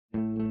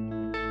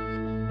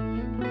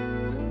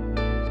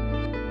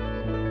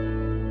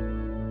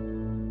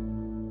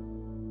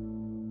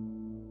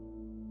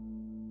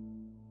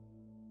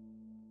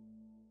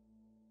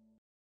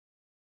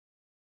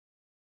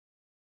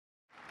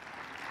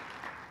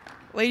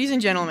Ladies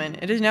and gentlemen,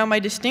 it is now my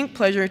distinct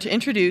pleasure to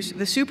introduce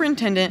the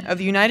Superintendent of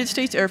the United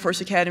States Air Force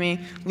Academy,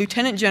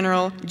 Lieutenant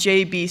General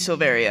J.B.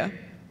 Silveria.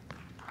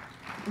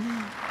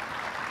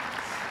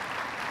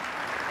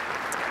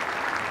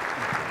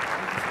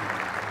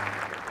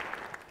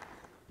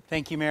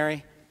 Thank you,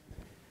 Mary.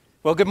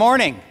 Well, good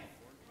morning.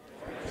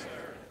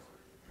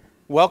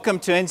 Welcome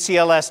to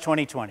NCLS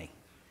 2020.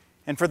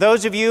 And for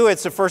those of you,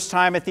 it's the first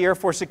time at the Air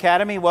Force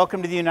Academy,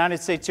 welcome to the United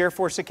States Air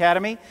Force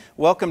Academy.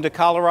 Welcome to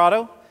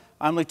Colorado.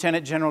 I'm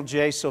Lieutenant General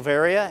J.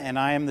 Silveria, and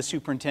I am the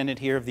superintendent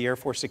here of the Air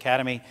Force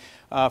Academy.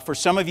 For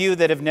some of you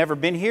that have never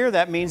been here,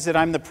 that means that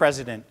I'm the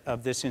president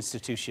of this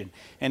institution,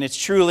 and it's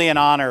truly an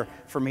honor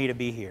for me to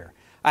be here.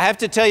 I have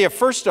to tell you,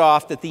 first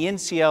off, that the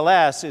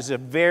NCLS is a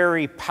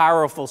very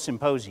powerful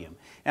symposium,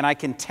 and I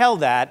can tell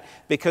that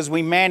because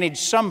we managed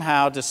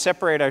somehow to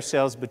separate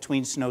ourselves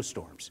between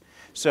snowstorms.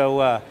 So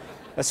a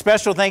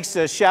special thanks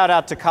to shout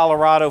out to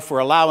Colorado for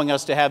allowing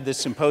us to have this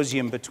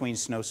symposium between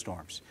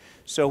snowstorms.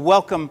 So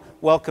welcome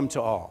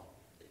to all.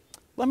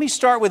 Let me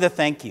start with a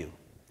thank you.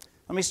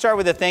 Let me start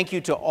with a thank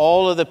you to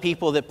all of the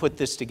people that put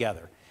this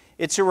together.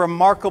 It's a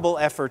remarkable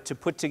effort to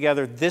put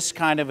together this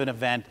kind of an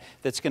event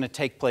that's going to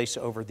take place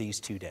over these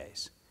 2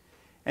 days.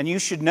 And you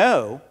should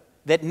know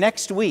that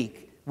next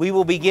week we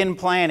will begin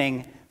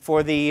planning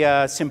for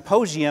the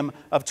Symposium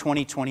of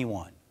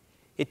 2021.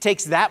 It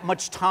takes that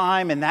much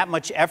time and that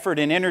much effort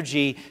and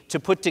energy to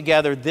put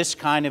together this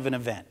kind of an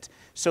event.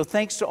 So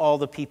thanks to all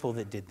the people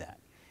that did that.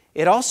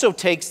 It also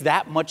takes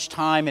that much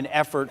time and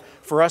effort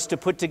for us to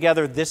put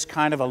together this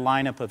kind of a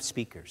lineup of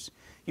speakers.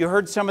 You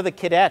heard some of the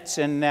cadets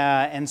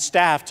and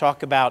staff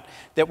talk about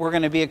that we're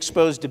going to be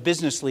exposed to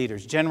business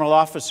leaders, general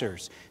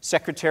officers,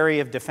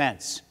 Secretary of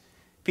Defense,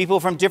 people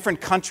from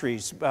different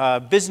countries,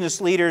 business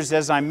leaders,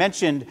 as I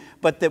mentioned,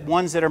 but the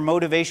ones that are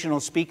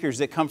motivational speakers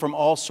that come from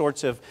all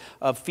sorts of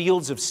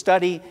fields of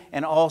study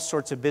and all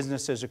sorts of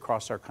businesses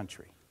across our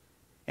country.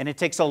 And it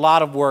takes a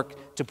lot of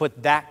work to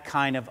put that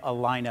kind of a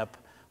lineup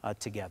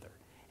together.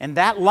 And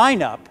that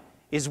lineup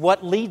is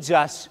what leads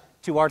us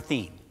to our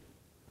theme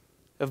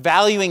of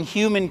valuing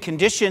human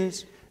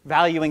conditions,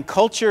 valuing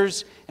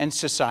cultures and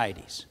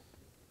societies.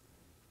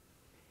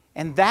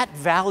 And that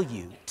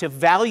value, to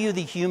value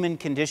the human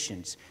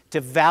conditions,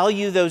 to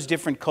value those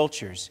different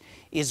cultures,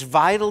 is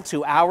vital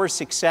to our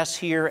success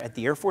here at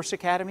the Air Force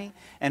Academy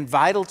and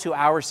vital to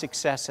our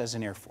success as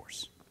an Air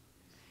Force.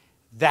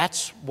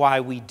 That's why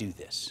we do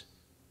this.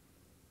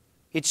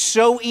 It's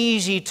so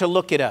easy to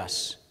look at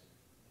us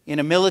in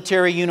a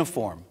military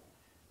uniform,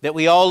 that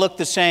we all look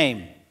the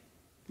same.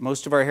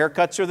 Most of our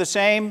haircuts are the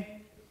same.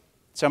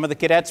 Some of the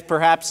cadets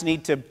perhaps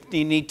need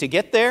to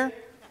get there.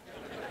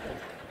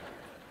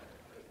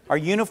 Our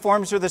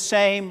uniforms are the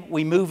same.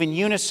 We move in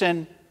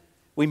unison.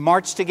 We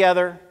march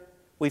together.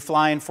 We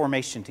fly in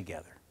formation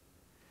together.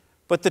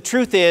 But the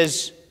truth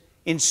is,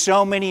 in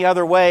so many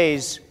other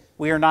ways,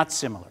 we are not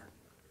similar.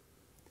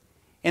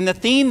 And the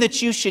theme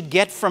that you should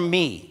get from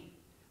me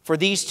for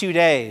these 2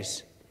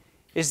 days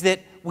is that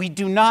we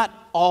do not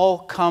all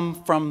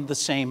come from the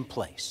same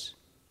place.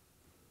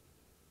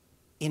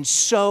 In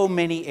so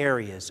many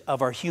areas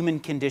of our human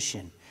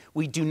condition,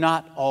 we do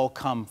not all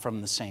come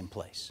from the same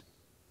place.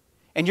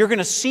 And you're going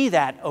to see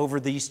that over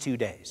these 2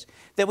 days.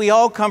 That we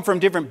all come from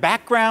different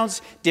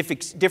backgrounds,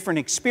 different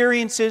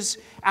experiences.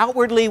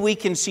 Outwardly, we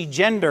can see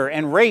gender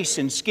and race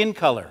and skin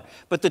color.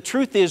 But the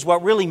truth is,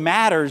 what really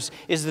matters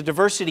is the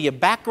diversity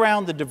of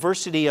background, the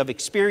diversity of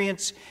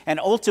experience, and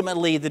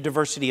ultimately the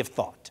diversity of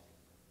thought.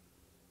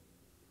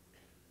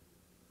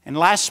 And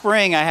last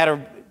spring, I had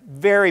a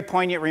very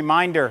poignant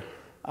reminder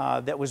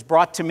that was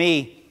brought to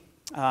me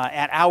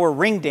at our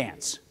ring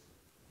dance.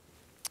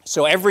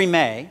 So every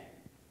May,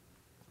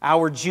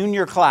 our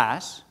junior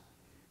class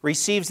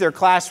receives their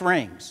class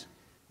rings,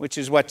 which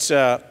is what's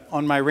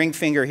on my ring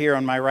finger here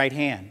on my right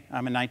hand.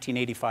 I'm a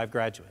 1985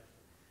 graduate.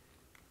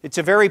 It's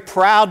a very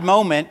proud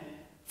moment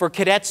for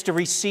cadets to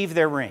receive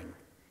their ring.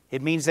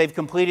 It means they've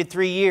completed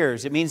 3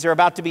 years. It means they're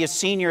about to be a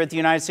senior at the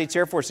United States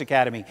Air Force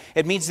Academy.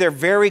 It means they're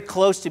very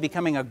close to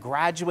becoming a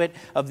graduate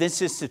of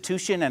this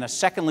institution and a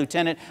second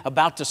lieutenant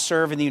about to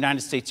serve in the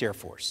United States Air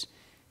Force.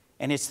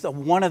 And it's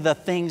one of the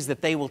things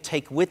that they will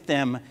take with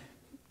them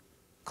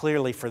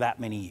clearly for that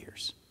many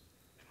years.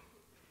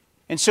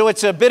 And so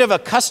it's a bit of a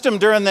custom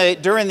during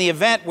the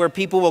event where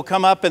people will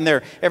come up and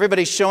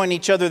everybody's showing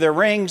each other their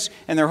rings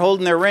and they're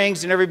holding their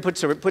rings and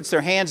everybody puts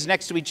their hands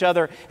next to each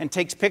other and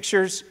takes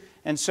pictures.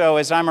 And so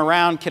as I'm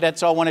around,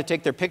 cadets all want to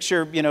take their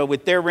picture,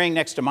 with their ring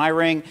next to my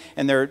ring,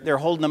 and they're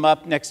holding them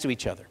up next to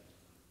each other.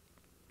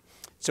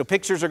 So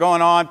pictures are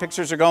going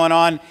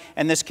on,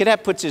 and this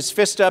cadet puts his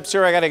fist up,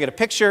 "Sir, I got to get a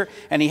picture,"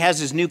 and he has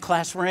his new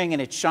class ring,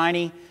 and it's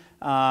shiny,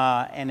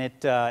 and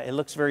it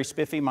looks very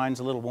spiffy.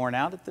 Mine's a little worn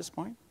out at this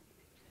point.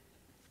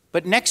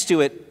 But next to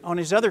it, on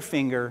his other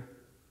finger,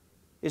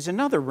 is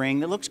another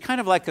ring that looks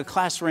kind of like a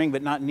class ring,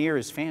 but not near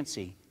as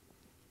fancy.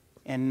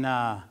 And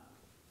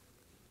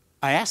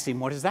I asked him,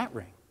 "What is that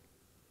ring?"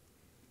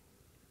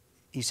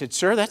 He said,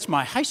 "Sir, that's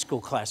my high school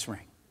class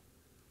ring."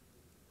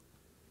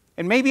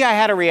 And maybe I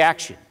had a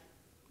reaction.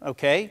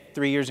 Okay,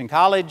 3 years in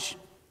college,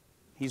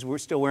 He's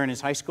still wearing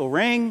his high school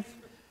ring.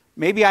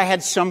 Maybe I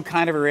had some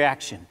kind of a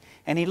reaction.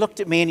 And he looked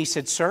at me and he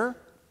said, "Sir,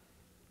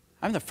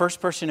 I'm the first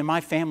person in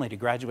my family to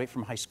graduate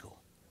from high school."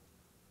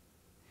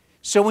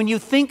 So when you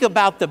think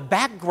about the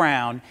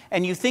background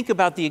and you think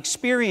about the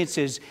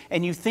experiences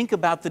and you think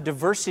about the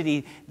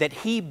diversity that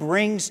he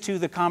brings to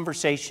the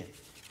conversation,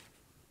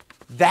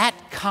 that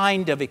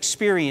kind of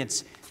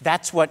experience,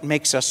 that's what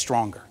makes us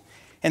stronger.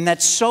 And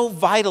that's so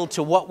vital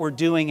to what we're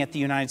doing at the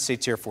United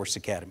States Air Force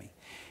Academy.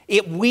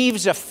 It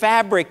weaves a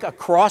fabric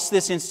across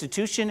this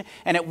institution,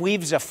 and it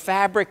weaves a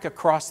fabric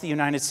across the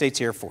United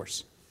States Air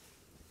Force.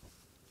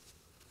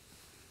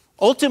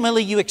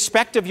 Ultimately, you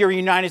expect of your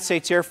United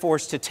States Air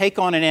Force to take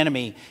on an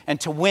enemy and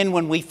to win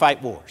when we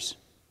fight wars.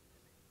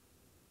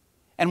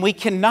 And we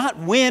cannot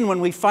win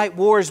when we fight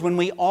wars when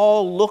we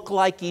all look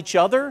like each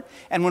other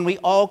and when we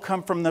all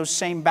come from those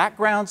same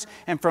backgrounds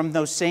and from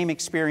those same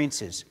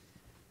experiences.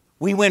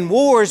 We win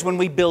wars when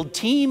we build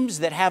teams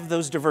that have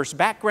those diverse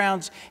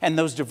backgrounds and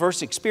those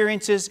diverse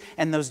experiences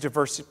and those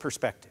diverse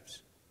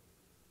perspectives.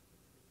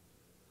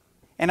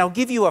 And I'll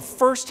give you a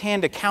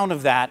first-hand account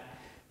of that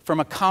from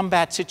a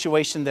combat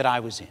situation that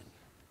I was in.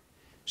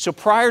 So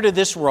prior to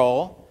this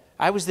role,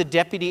 I was the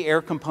Deputy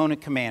Air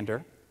Component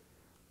Commander,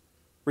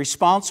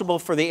 responsible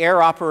for the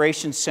Air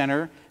Operations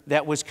Center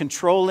that was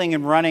controlling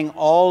and running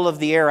all of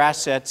the air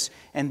assets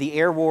and the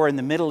air war in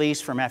the Middle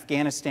East from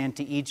Afghanistan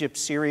to Egypt,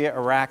 Syria,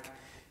 Iraq,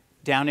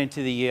 down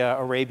into the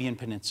Arabian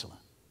Peninsula.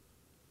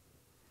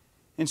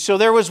 And so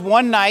there was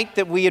one night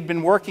that we had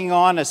been working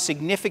on a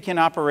significant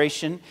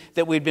operation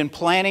that we'd been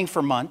planning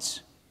for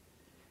months,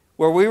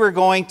 where we were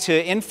going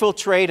to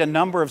infiltrate a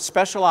number of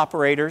special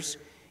operators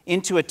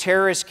into a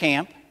terrorist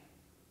camp.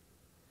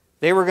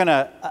 They were going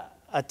to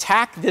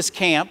attack this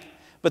camp,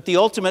 but the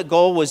ultimate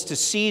goal was to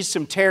seize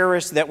some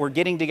terrorists that were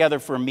getting together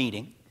for a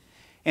meeting,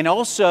 and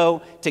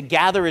also to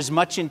gather as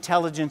much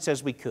intelligence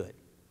as we could.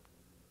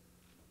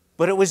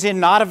 But it was in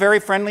not a very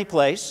friendly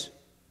place.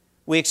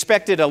 We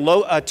expected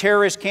a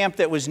terrorist camp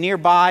that was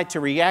nearby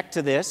to react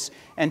to this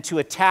and to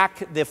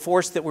attack the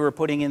force that we were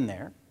putting in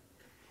there.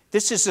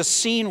 This is a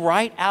scene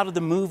right out of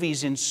the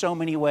movies in so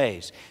many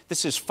ways.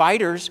 This is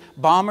fighters,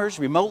 bombers,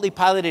 remotely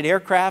piloted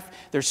aircraft.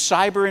 There's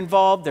cyber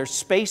involved. There's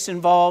space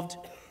involved.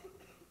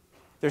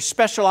 There's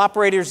special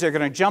operators that are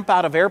going to jump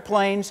out of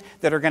airplanes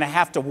that are going to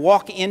have to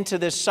walk into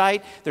this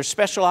site. There's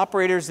special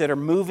operators that are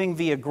moving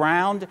via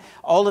ground.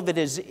 All of it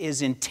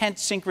is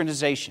intense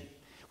synchronization.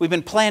 We've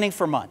been planning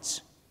for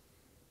months.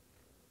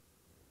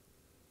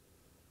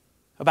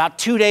 About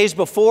 2 days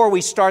before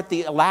we start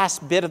the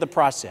last bit of the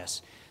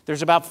process,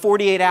 there's about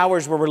 48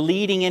 hours where we're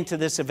leading into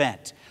this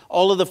event.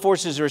 All of the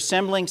forces are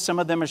assembling. Some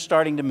of them are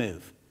starting to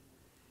move.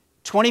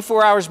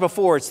 24 hours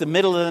before, it's the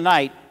middle of the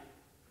night.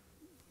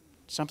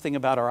 Something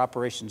about our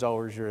operations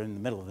always are in the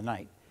middle of the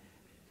night.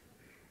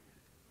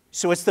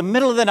 So it's the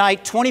middle of the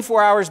night,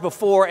 24 hours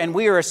before, and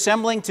we are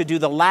assembling to do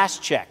the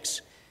last checks.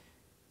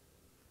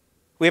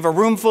 We have a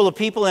room full of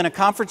people in a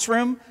conference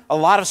room, a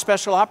lot of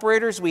special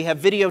operators. We have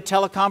video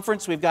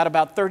teleconference. We've got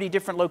about 30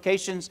 different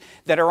locations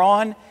that are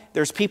on.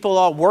 There's people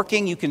all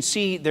working. You can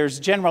see there's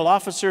general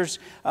officers,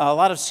 a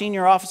lot of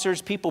senior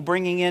officers, people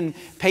bringing in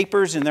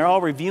papers, and they're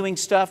all reviewing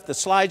stuff. The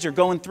slides are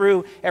going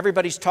through.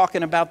 Everybody's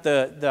talking about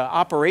the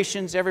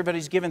operations.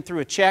 Everybody's giving through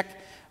a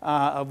check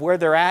of where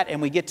they're at, and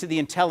we get to the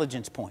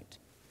intelligence point.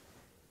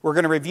 We're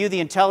going to review the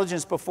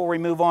intelligence before we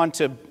move on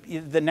to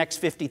the next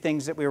 50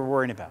 things that we were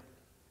worrying about.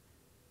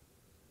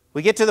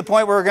 We get to the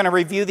point where we're going to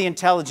review the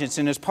intelligence,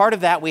 and as part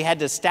of that, we had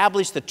to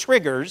establish the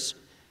triggers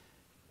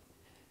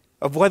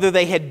of whether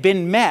they had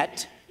been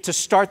met to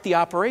start the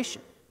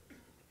operation.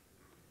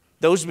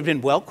 Those have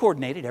been well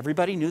coordinated.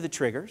 Everybody knew the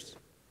triggers.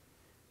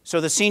 So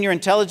the senior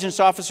intelligence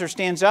officer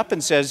stands up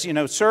and says, "You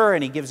know, sir,"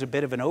 and he gives a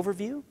bit of an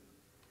overview,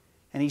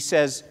 and he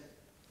says,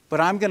 "But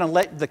I'm going to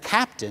let the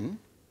captain,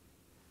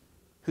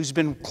 who's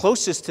been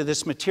closest to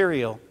this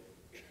material,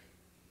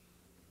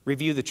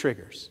 review the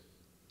triggers."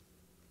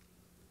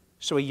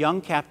 So a young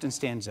captain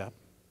stands up,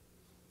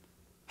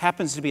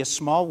 happens to be a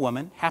small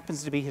woman,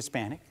 happens to be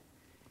Hispanic,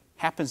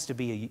 happens to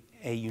be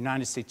a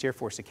United States Air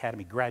Force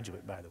Academy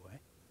graduate, by the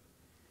way.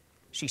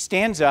 She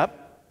stands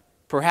up.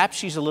 Perhaps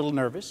she's a little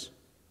nervous.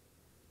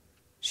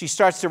 She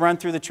starts to run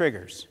through the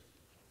triggers.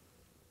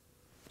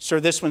 "Sir,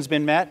 this one's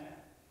been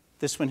met.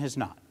 This one has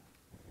not.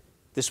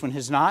 This one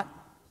has not.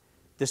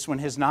 This one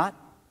has not.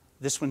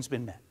 This one's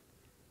been met.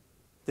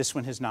 This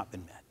one has not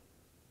been met."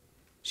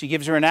 She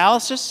gives her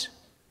analysis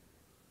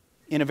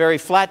in a very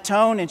flat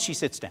tone, and she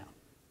sits down.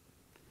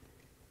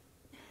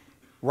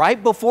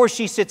 Right before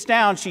she sits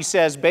down, she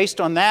says,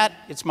 "Based on that,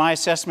 it's my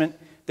assessment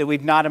that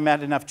we've not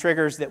met enough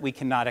triggers that we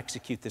cannot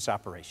execute this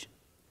operation,"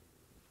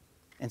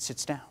 and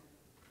sits down.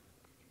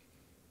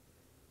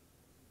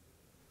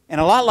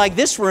 And a lot like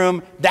this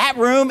room, that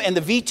room and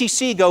the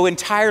VTC go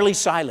entirely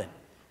silent.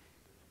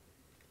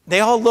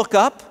 They all look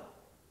up.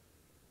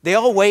 They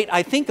all wait,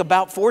 I think,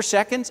 about 4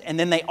 seconds, and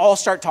then they all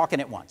start talking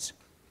at once.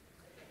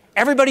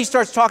 Everybody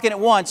starts talking at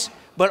once,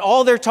 but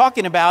all they're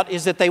talking about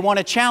is that they want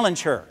to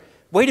challenge her.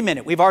 "Wait a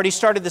minute, we've already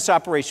started this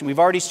operation. We've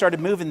already started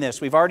moving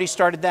this. We've already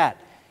started that."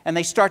 and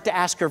they start to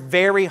ask her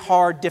very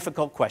hard,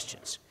 difficult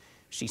questions.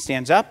 She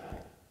stands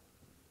up,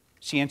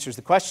 she answers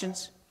the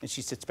questions, and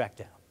she sits back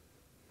down.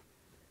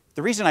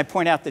 The reason I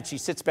point out that she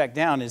sits back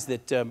down is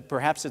that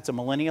perhaps it's a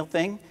millennial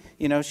thing.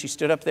 You know, she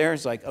stood up there,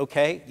 it's like,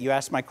 okay, you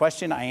asked my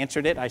question, I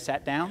answered it, I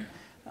sat down.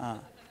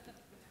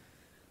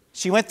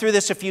 She went through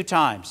this a few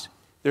times.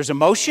 There's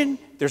emotion,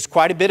 there's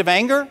quite a bit of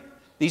anger.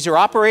 These are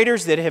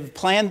operators that have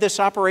planned this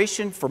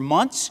operation for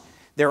months.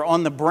 They're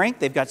on the brink,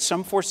 they've got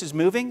some forces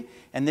moving,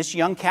 and this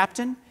young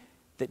captain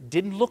that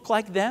didn't look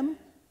like them,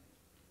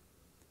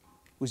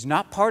 was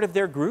not part of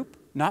their group,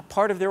 not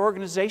part of their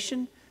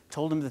organization,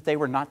 told them that they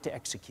were not to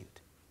execute.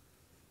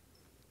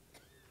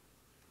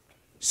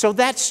 So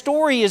that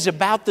story is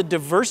about the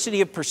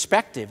diversity of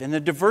perspective and the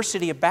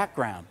diversity of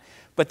background.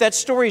 But that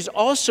story is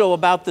also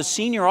about the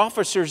senior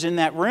officers in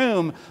that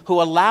room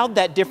who allowed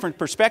that different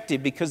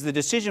perspective, because the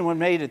decision was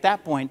made at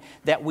that point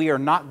that we are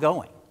not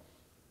going.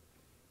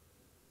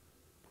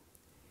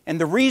 And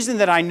the reason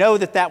that I know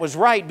that that was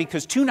right,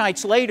 because 2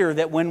 nights later,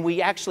 that when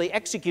we actually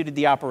executed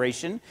the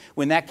operation,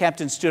 when that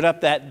captain stood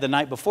up the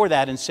night before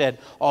that and said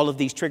all of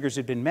these triggers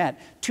had been met,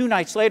 2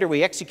 nights later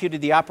we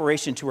executed the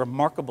operation to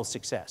remarkable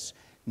success.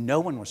 No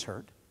one was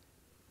hurt.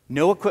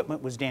 No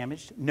equipment was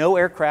damaged. No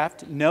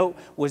aircraft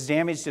was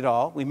damaged at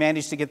all. We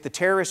managed to get the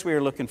terrorists we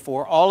were looking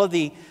for, all of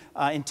the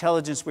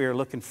intelligence we were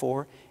looking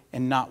for,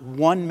 and not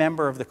one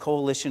member of the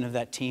coalition of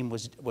that team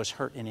was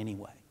hurt in any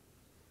way.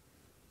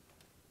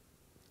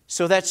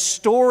 So that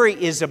story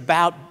is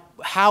about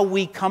how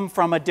we come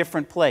from a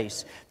different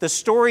place. The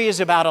story is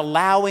about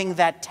allowing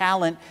that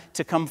talent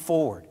to come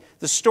forward.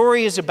 The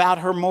story is about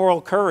her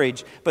moral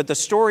courage, but the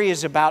story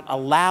is about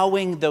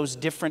allowing those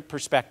different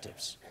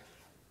perspectives.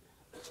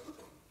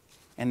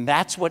 And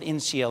that's what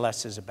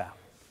NCLS is about.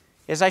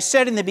 As I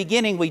said in the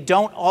beginning, we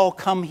don't all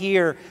come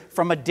here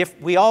from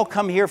we all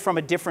come here from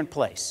a different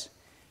place.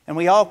 And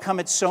we all come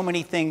at so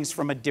many things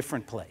from a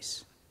different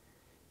place.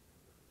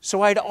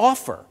 So I'd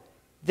offer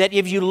that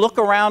if you look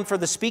around for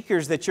the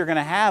speakers that you're going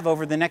to have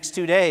over the next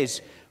 2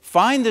 days,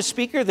 find the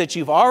speaker that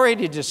you've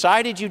already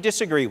decided you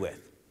disagree with.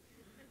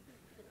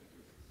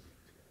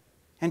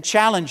 And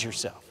challenge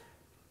yourself.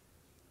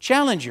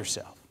 Challenge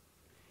yourself.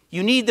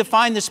 You need to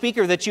find the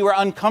speaker that you are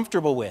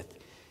uncomfortable with.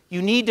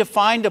 You need to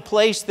find a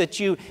place that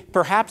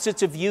perhaps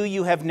it's a view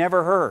you have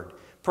never heard.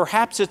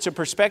 Perhaps it's a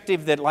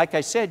perspective that, like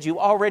I said, you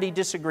already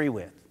disagree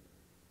with.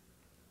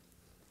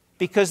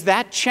 Because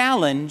that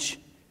challenge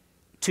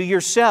to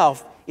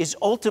yourself is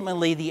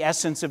ultimately the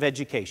essence of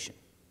education.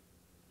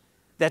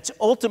 That's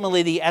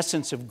ultimately the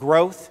essence of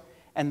growth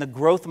and the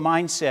growth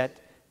mindset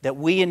that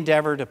we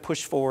endeavor to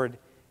push forward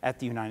at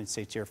the United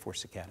States Air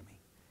Force Academy.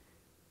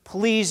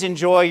 Please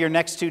enjoy your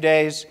next 2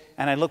 days,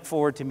 and I look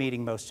forward to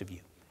meeting most of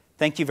you.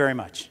 Thank you very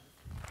much.